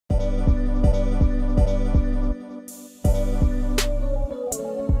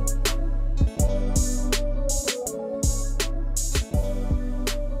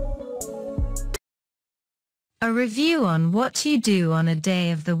A review on what you do on a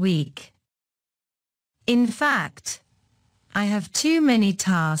day of the week. In fact, I have too many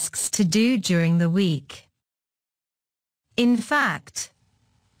tasks to do during the week. In fact,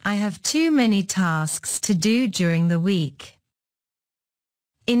 I have too many tasks to do during the week.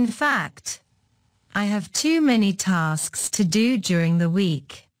 In fact, I have too many tasks to do during the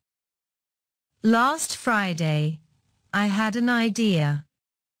week. Last Friday, I had an idea.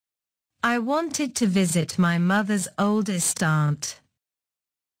 I wanted to visit my mother's oldest aunt.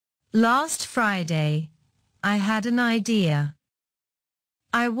 Last Friday, I had an idea.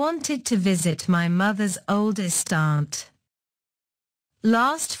 I wanted to visit my mother's oldest aunt.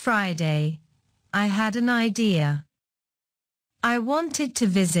 Last Friday, I had an idea. I wanted to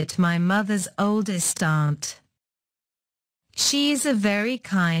visit my mother's oldest aunt. She is a very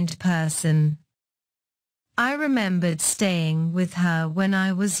kind person. I remembered staying with her when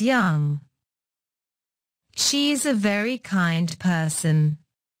I was young. She is a very kind person.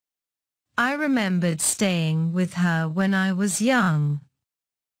 I remembered staying with her when I was young.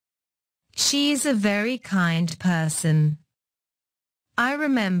 She is a very kind person. I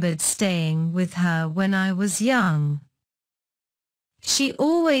remembered staying with her when I was young. She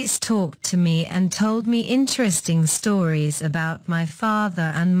always talked to me and told me interesting stories about my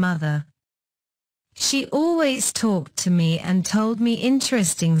father and mother. She always talked to me and told me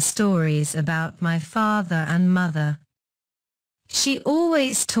interesting stories about my father and mother. She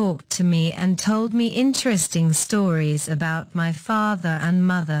always talked to me and told me interesting stories about my father and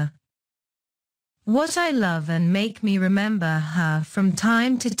mother. What I love and make me remember her from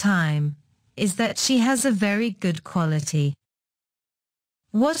time to time is that she has a very good quality.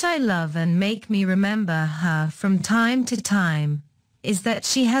 What I love and make me remember her from time to time is that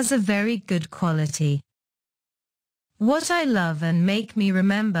she has a very good quality. What I love and make me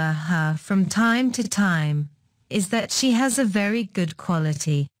remember her from time to time is that she has a very good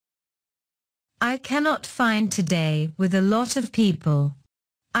quality. I cannot find today with a lot of people.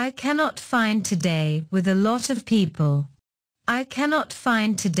 I cannot find today with a lot of people. I cannot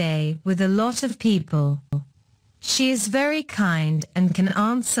find today with a lot of people. She is very kind and can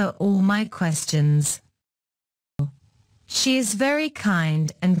answer all my questions. She is very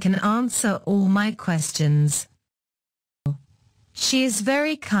kind and can answer all my questions. She is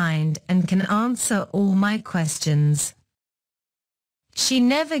very kind and can answer all my questions. She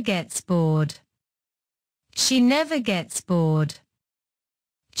never gets bored. She never gets bored.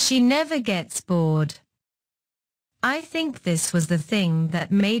 She never gets bored. I think this was the thing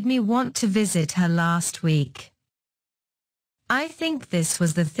that made me want to visit her last week. I think this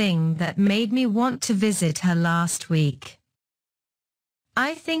was the thing that made me want to visit her last week.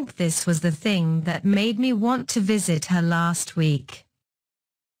 I think this was the thing that made me want to visit her last week.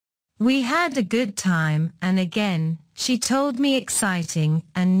 We had a good time, and again, she told me exciting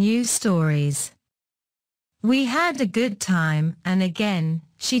and new stories. We had a good time, and again,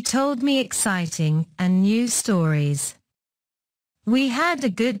 she told me exciting and new stories. We had a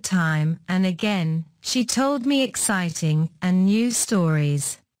good time, and again, she told me exciting and new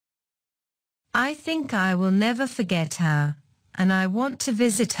stories. I think I will never forget her, and I want to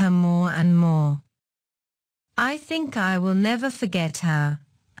visit her more and more. I think I will never forget her,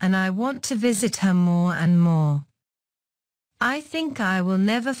 and I want to visit her more and more. I think I will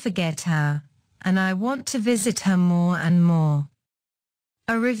never forget her, and I want to visit her more and more.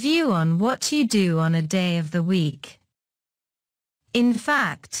 A review on what you do on a day of the week. In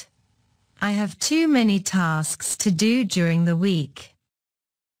fact, I have too many tasks to do during the week.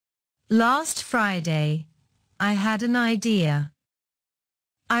 Last Friday, I had an idea.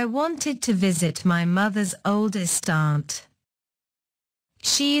 I wanted to visit my mother's oldest aunt.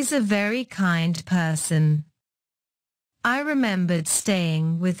 She is a very kind person. I remembered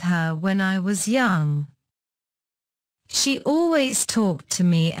staying with her when I was young. She always talked to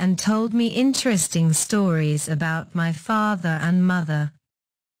me and told me interesting stories about my father and mother.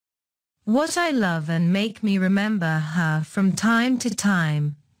 What I love and make me remember her from time to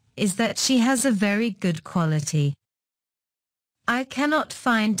time is that she has a very good quality. I cannot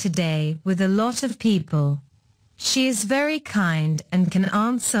find today with a lot of people. She is very kind and can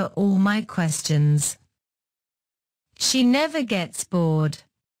answer all my questions. She never gets bored.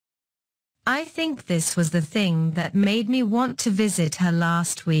 I think this was the thing that made me want to visit her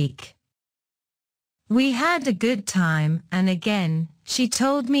last week. We had a good time, and again, she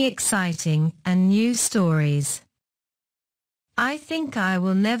told me exciting and new stories. I think I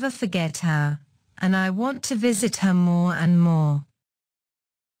will never forget her, and I want to visit her more and more.